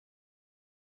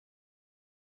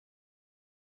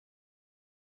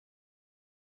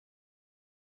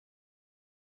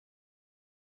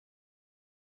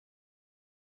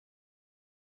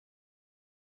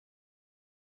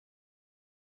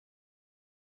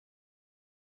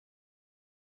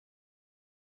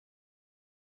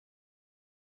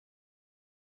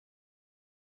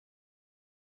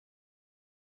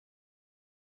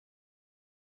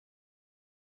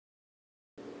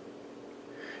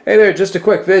Hey there, just a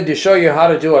quick vid to show you how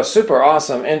to do a super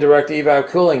awesome indirect evap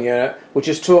cooling unit, which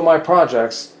is two of my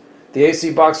projects, the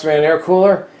AC box fan air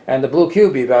cooler and the Blue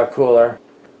Cube evap cooler.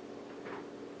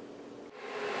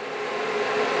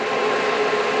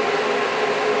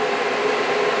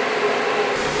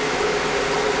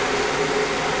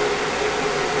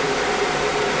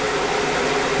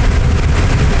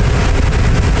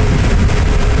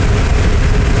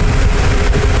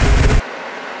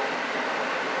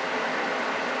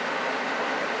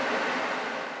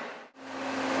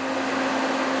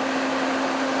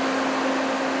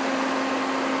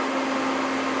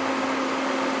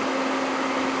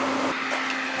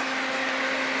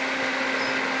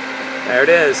 There it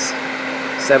is,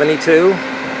 72.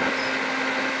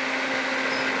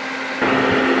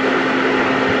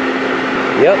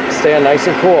 Yep, staying nice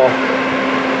and cool.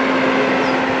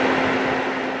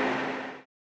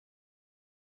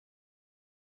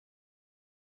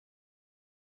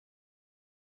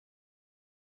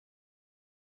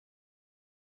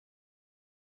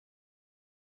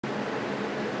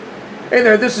 Hey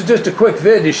there, this is just a quick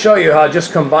vid to show you how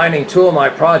just combining two of my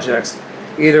projects,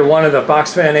 either one of the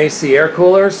box fan AC air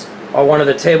coolers or one of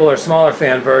the table or smaller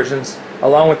fan versions,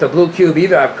 along with the Blue Cube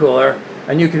evap cooler,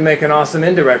 and you can make an awesome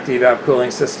indirect evap cooling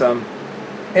system.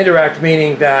 Indirect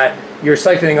meaning that you're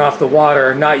siphoning off the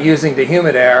water, not using the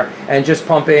humid air, and just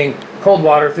pumping cold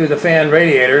water through the fan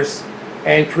radiators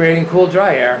and creating cool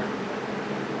dry air.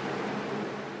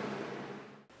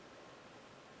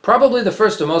 Probably the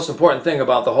first and most important thing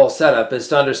about the whole setup is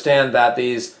to understand that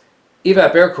these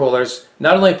Evap air coolers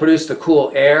not only produce the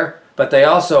cool air, but they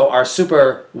also are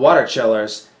super water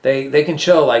chillers. They can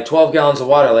chill like 12 gallons of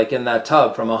water, like in that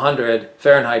tub, from 100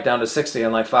 Fahrenheit down to 60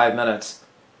 in like 5 minutes.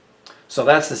 So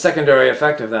that's the secondary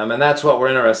effect of them, and that's what we're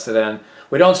interested in.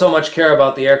 We don't so much care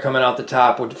about the air coming out the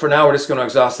top. For now, we're just going to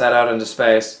exhaust that out into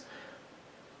space.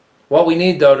 What we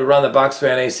need, though, to run the box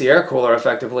fan AC air cooler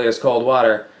effectively is cold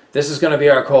water. This is going to be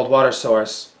our cold water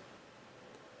source.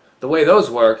 The way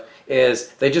those work is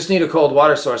they just need a cold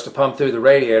water source to pump through the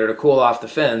radiator to cool off the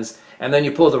fins, and then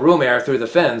you pull the room air through the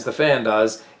fins, the fan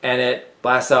does, and it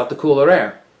blasts out the cooler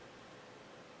air.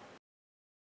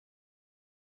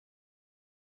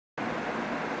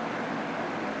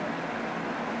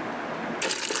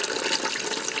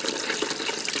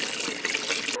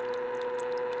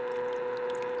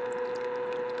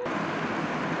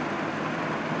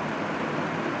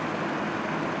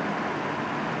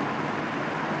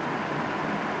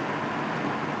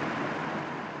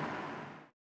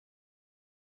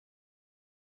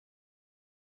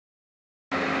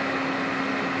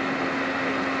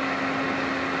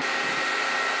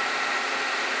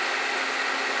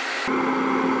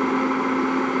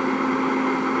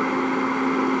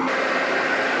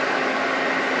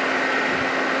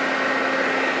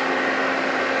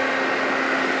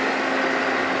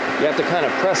 You have to kind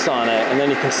of press on it, and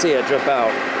then you can see it drip out.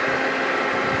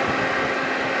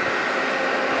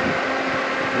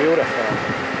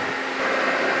 Beautiful.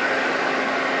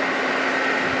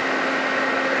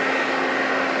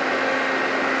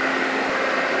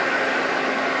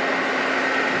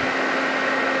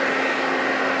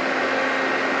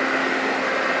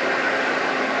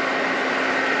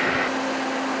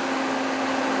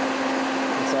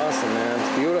 It's awesome, man.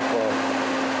 It's beautiful.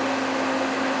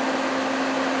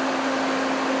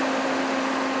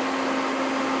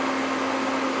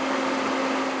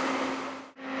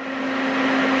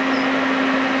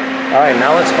 Alright,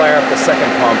 now let's fire up the second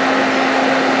pump.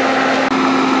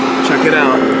 Check it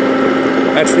out.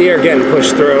 That's the air getting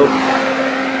pushed through.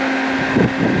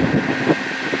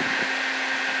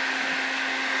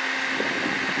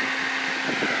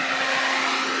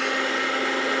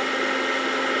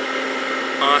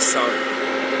 Awesome.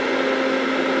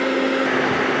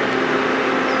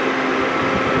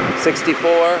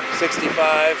 64,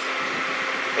 65,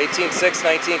 18.6,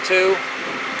 19.2.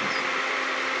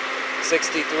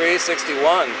 63,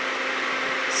 61,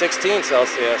 16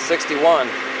 Celsius, 61.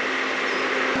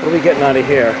 What are we getting out of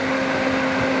here?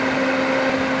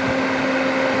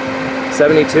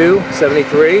 72,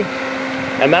 73.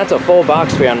 And that's a full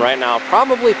box fan right now.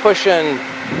 Probably pushing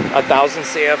 1,000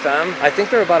 CFM. I think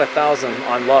they're about 1,000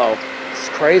 on low. It's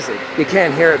crazy. You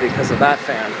can't hear it because of that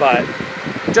fan, but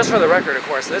just for the record, of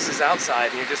course, this is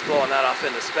outside and you're just blowing that off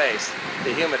into space,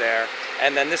 the humid air.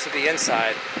 And then this would be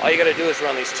inside. All you gotta do is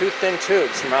run these two thin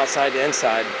tubes from outside to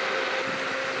inside.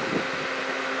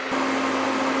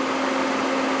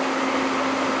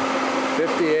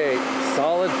 .58,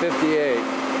 solid 58,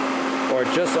 or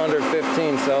just under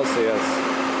 15 Celsius.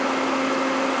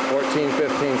 14,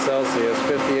 15 Celsius,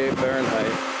 58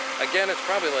 Fahrenheit. Again, it's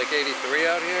probably like 83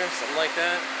 out here, something like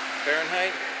that,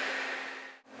 Fahrenheit.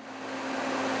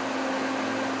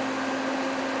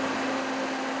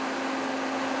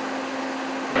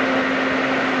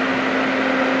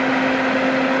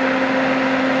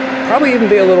 probably even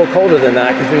be a little colder than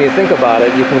that, because when you think about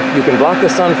it, you can block the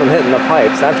sun from hitting the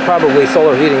pipes. That's probably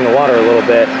solar heating the water a little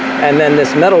bit. And then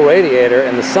this metal radiator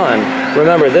in the sun,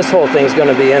 remember this whole thing's going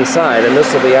to be inside and this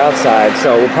will be outside,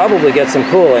 so we'll probably get some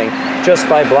cooling just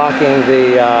by blocking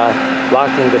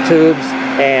the tubes.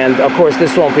 And of course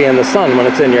this won't be in the sun when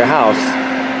it's in your house.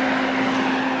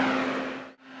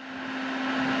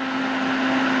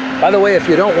 By the way, if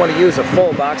you don't want to use a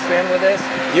full box fan with this,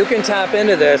 you can tap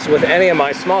into this with any of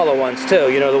my smaller ones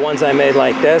too. You know, the ones I made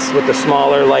like this with the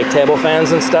smaller like table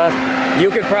fans and stuff.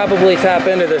 You could probably tap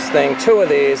into this thing, 2 of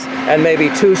these, and maybe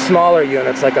 2 smaller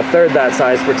units, like a third that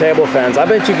size for table fans. I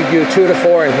bet you could do 2 to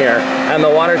 4 in here, and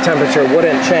the water temperature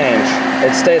wouldn't change.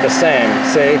 It'd stay the same,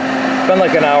 see? It's been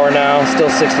like an hour now, still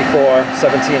 64,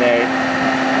 17.8.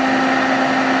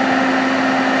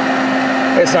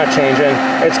 It's not changing.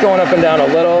 It's going up and down a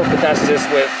little, but that's just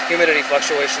with humidity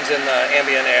fluctuations in the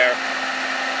ambient air.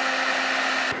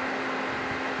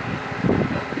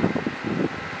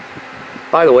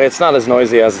 By the way, it's not as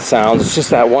noisy as it sounds. It's just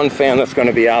that one fan that's going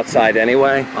to be outside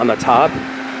anyway, on the top.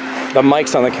 The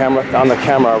mics on the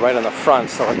camera are right in the front,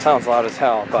 so it sounds loud as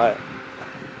hell, but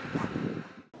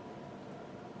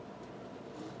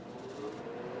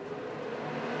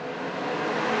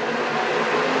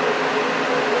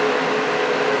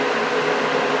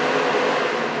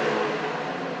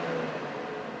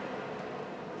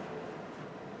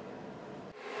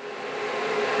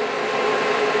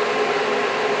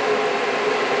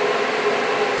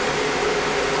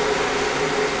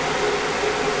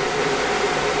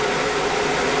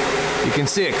you can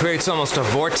see it creates almost a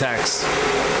vortex.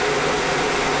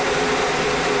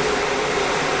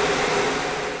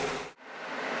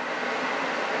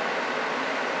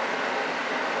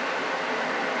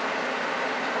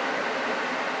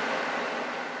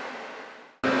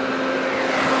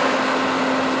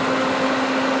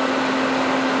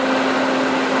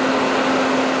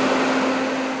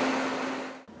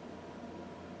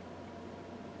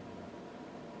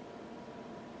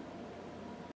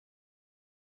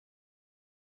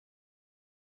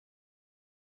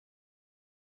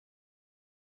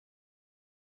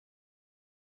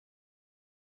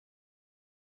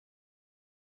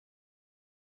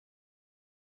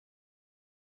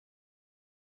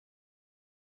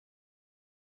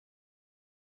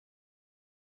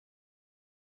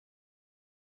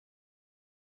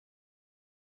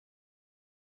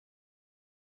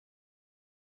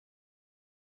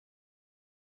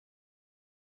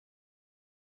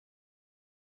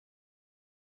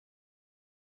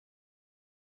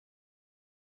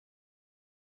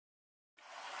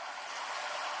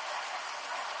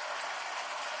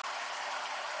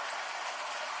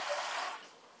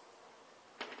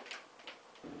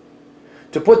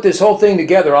 To put this whole thing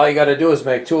together, all you got to do is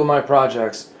make 2 of my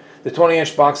projects. The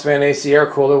 20-inch box fan AC air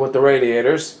cooler with the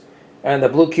radiators, and the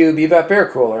Blue Cube Evap Air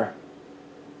Cooler.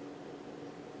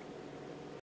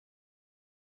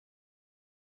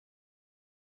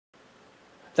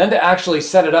 Then to actually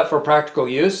set it up for practical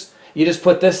use, you just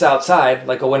put this outside,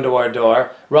 like a window or a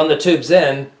door, run the tubes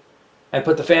in, and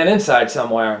put the fan inside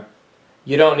somewhere.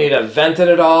 You don't need to vent it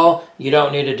at all. You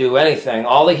don't need to do anything.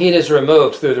 All the heat is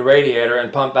removed through the radiator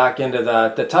and pumped back into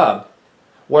the tub.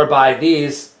 Whereby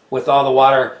these, with all the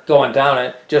water going down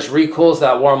it, just recools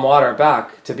that warm water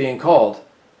back to being cold.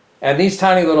 And these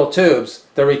tiny little tubes,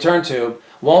 the return tube,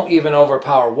 won't even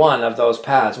overpower one of those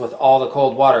pads with all the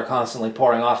cold water constantly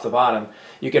pouring off the bottom.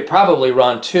 You could probably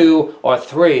run 2 or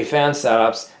 3 fan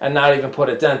setups and not even put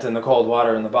a dent in the cold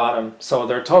water in the bottom. So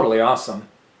they're totally awesome.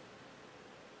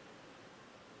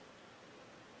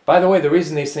 By the way, the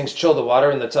reason these things chill the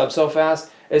water in the tub so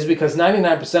fast is because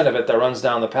 99% of it that runs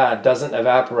down the pad doesn't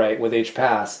evaporate with each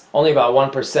pass. Only about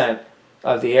 1%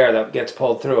 of the air that gets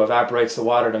pulled through evaporates the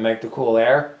water to make the cool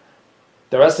air.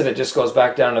 The rest of it just goes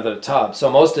back down to the tub. So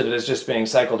most of it is just being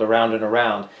cycled around and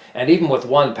around. And even with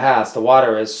one pass, the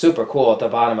water is super cool at the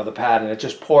bottom of the pad and it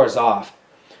just pours off.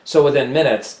 So within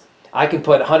minutes, I can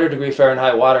put 100-degree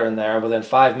Fahrenheit water in there, and within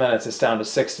 5 minutes it's down to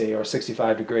 60 or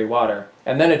 65-degree water.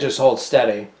 And then it just holds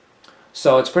steady.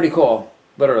 So it's pretty cool,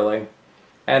 literally.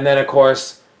 And then of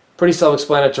course, pretty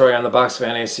self-explanatory on the box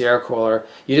fan AC air cooler.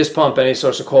 You just pump any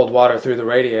source of cold water through the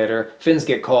radiator, fins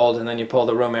get cold, and then you pull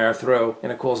the room air through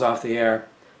and it cools off the air.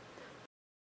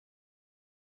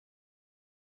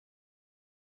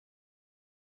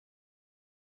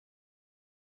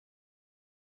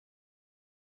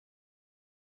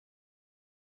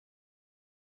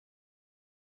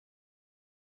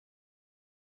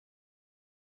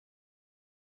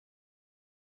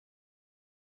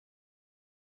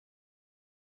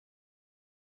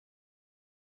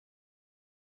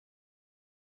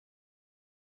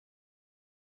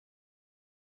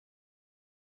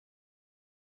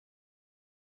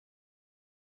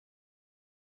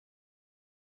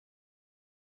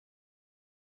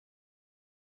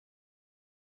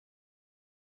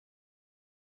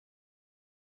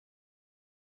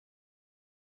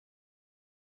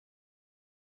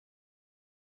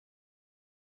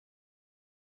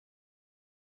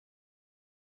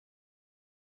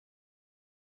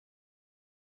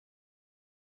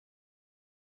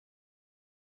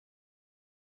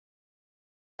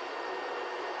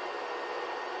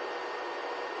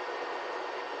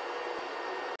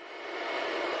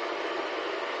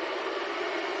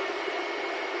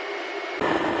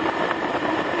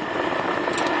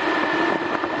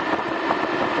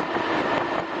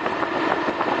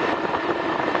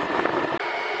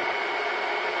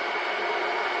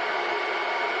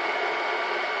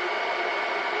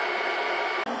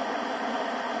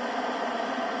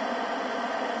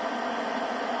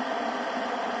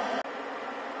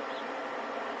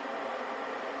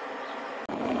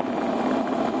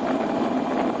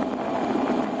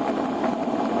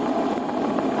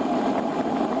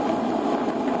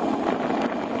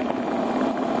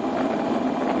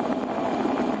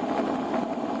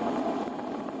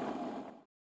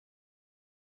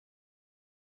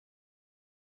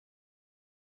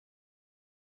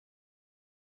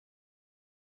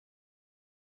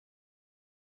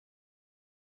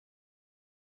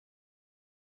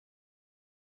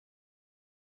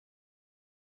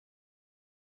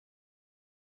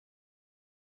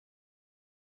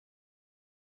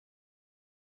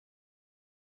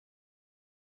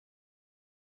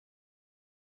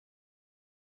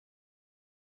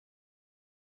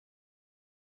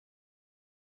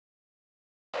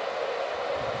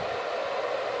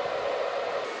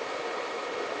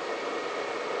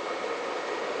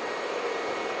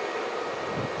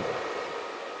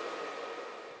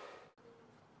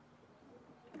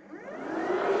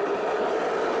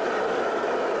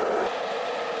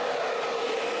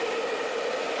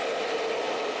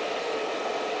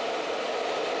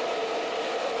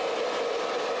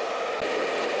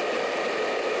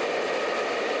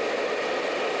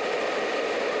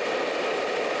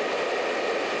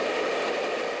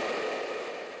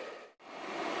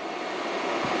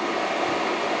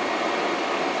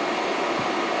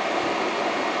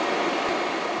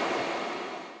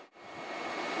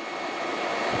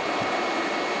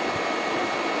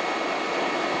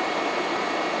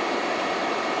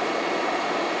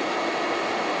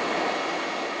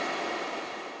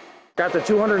 Got the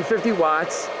 250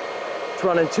 watts. It's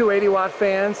running two 80-watt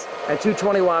fans and two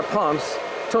 20-watt pumps.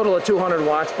 Total of 200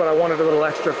 watts, but I wanted a little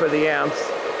extra for the amps.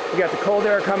 We got the cold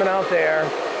air coming out there.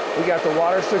 We got the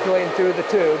water circulating through the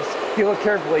tubes. If you look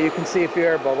carefully, you can see a few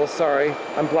air bubbles. Sorry,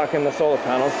 I'm blocking the solar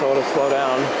panel, so it'll slow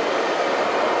down.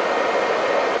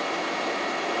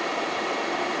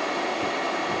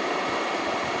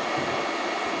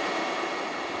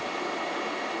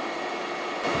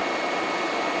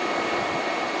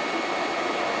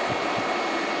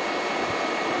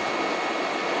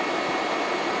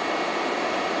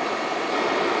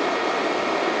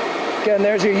 Again,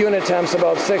 there's your unit temps,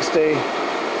 about 60,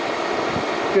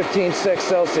 15.6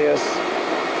 Celsius,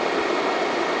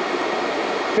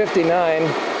 59,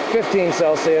 15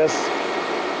 Celsius.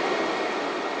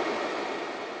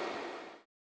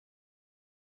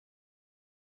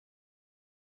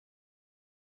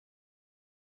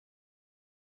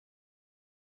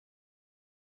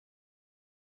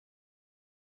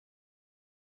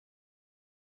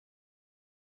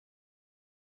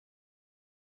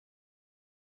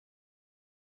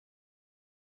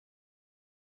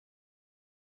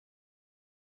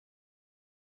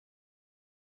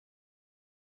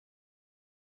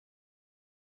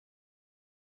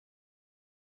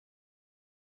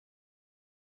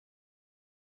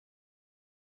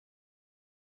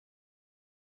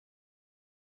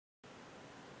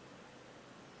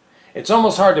 It's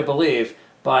almost hard to believe,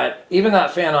 but even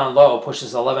that fan on low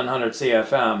pushes 1100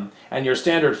 CFM, and your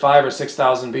standard 5 or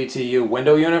 6,000 BTU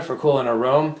window unit for cooling a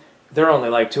room, they're only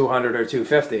like 200 or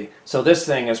 250. So this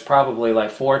thing is probably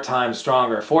like 4 times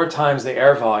stronger, 4 times the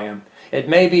air volume. It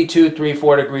may be 2, 3,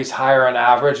 4 degrees higher on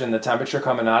average in the temperature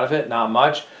coming out of it, not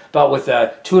much, but with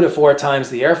the 2 to 4 times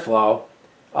the airflow,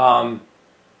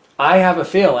 I have a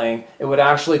feeling it would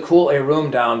actually cool a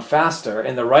room down faster.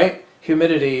 In the right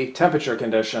humidity temperature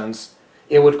conditions,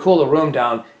 it would cool a room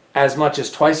down as much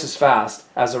as twice as fast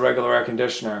as a regular air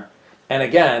conditioner. And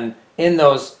again, in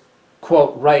those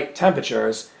quote right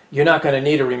temperatures, you're not going to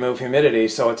need to remove humidity,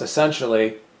 so it's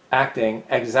essentially acting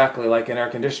exactly like an air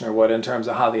conditioner would in terms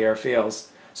of how the air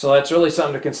feels. So that's really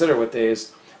something to consider with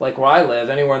these. Like where I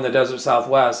live, anywhere in the desert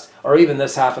Southwest, or even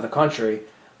this half of the country,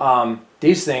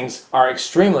 these things are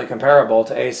extremely comparable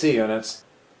to AC units.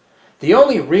 The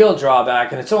only real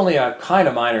drawback, and it's only a kind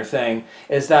of minor thing,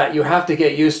 is that you have to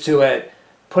get used to it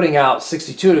putting out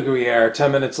 62 degree air,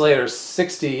 10 minutes later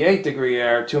 68 degree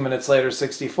air, 2 minutes later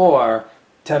 64,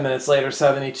 10 minutes later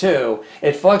 72.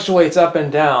 It fluctuates up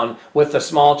and down with the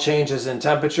small changes in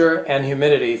temperature and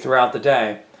humidity throughout the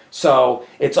day. So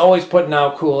it's always putting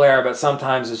out cool air, but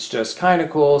sometimes it's just kind of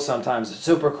cool, sometimes it's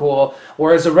super cool.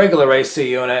 Whereas a regular AC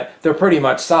unit, they're pretty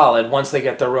much solid. Once they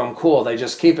get their room cool, they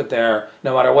just keep it there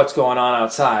no matter what's going on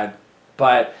outside.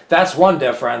 But that's one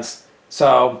difference.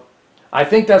 So I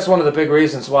think that's one of the big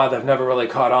reasons why they've never really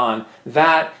caught on.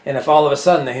 That, and if all of a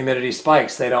sudden the humidity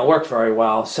spikes, they don't work very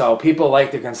well. So people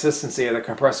like the consistency of the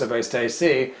compressor-based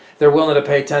AC. They're willing to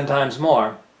pay 10 times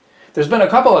more. There's been a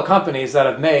couple of companies that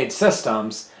have made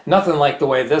systems, nothing like the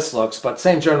way this looks, but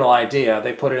same general idea.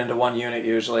 They put it into one unit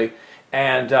usually,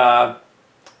 and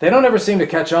they don't ever seem to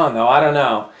catch on though. I don't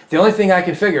know. The only thing I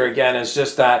can figure again is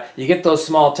just that you get those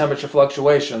small temperature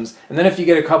fluctuations, and then if you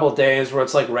get a couple days where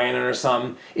it's like raining or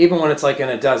something, even when it's like in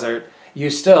a desert, you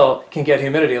still can get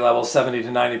humidity levels 70 to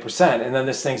 90%, and then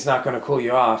this thing's not going to cool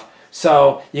you off.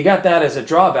 So you got that as a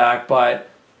drawback, but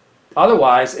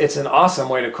otherwise it's an awesome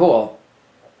way to cool.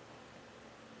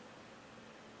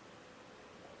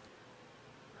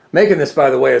 Making this, by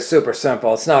the way, is super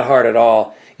simple. It's not hard at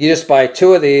all. You just buy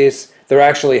 2 of these. They're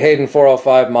actually Hayden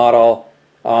 405 model.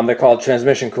 They're called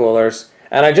transmission coolers.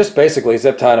 And I just basically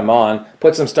zip tied them on,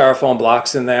 put some styrofoam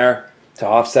blocks in there to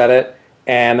offset it,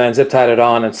 and then zip tied it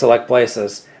on in select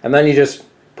places. And then you just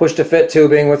push to fit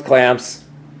tubing with clamps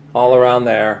all around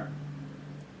there.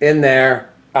 In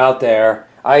there, out there.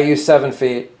 I use 7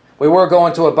 feet. We were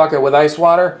going to a bucket with ice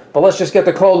water, but let's just get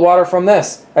the cold water from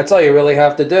this. That's all you really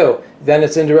have to do. Then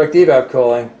it's indirect evap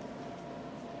cooling.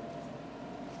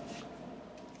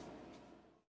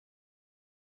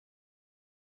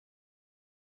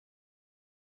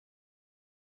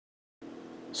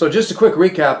 So just a quick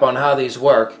recap on how these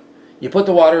work. You put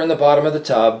the water in the bottom of the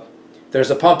tub.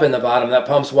 There's a pump in the bottom that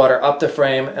pumps water up the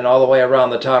frame and all the way around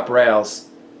the top rails.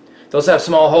 Those have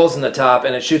small holes in the top,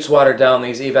 and it shoots water down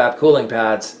these evap cooling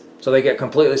pads, so they get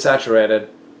completely saturated.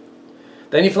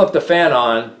 Then you flip the fan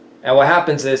on, and what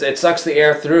happens is it sucks the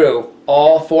air through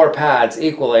all 4 pads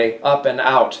equally, up and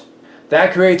out.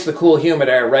 That creates the cool humid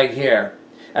air right here.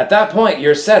 At that point,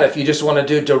 you're set if you just want to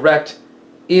do direct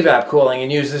evap cooling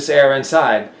and use this air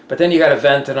inside. But then you got to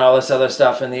vent and all this other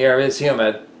stuff, and the air is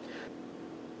humid.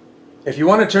 If you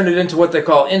want to turn it into what they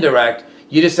call indirect,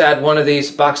 you just add one of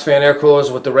these box fan air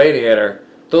coolers with the radiator.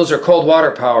 Those are cold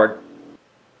water powered.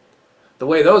 The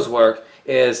way those work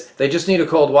is they just need a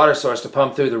cold water source to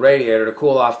pump through the radiator to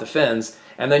cool off the fins,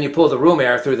 and then you pull the room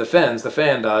air through the fins, the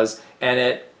fan does, and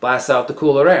it blasts out the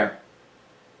cooler air.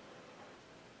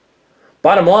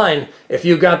 Bottom line, if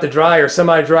you've got the dry or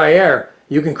semi-dry air,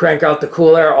 you can crank out the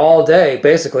cool air all day,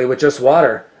 basically with just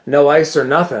water. No ice or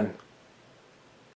nothing.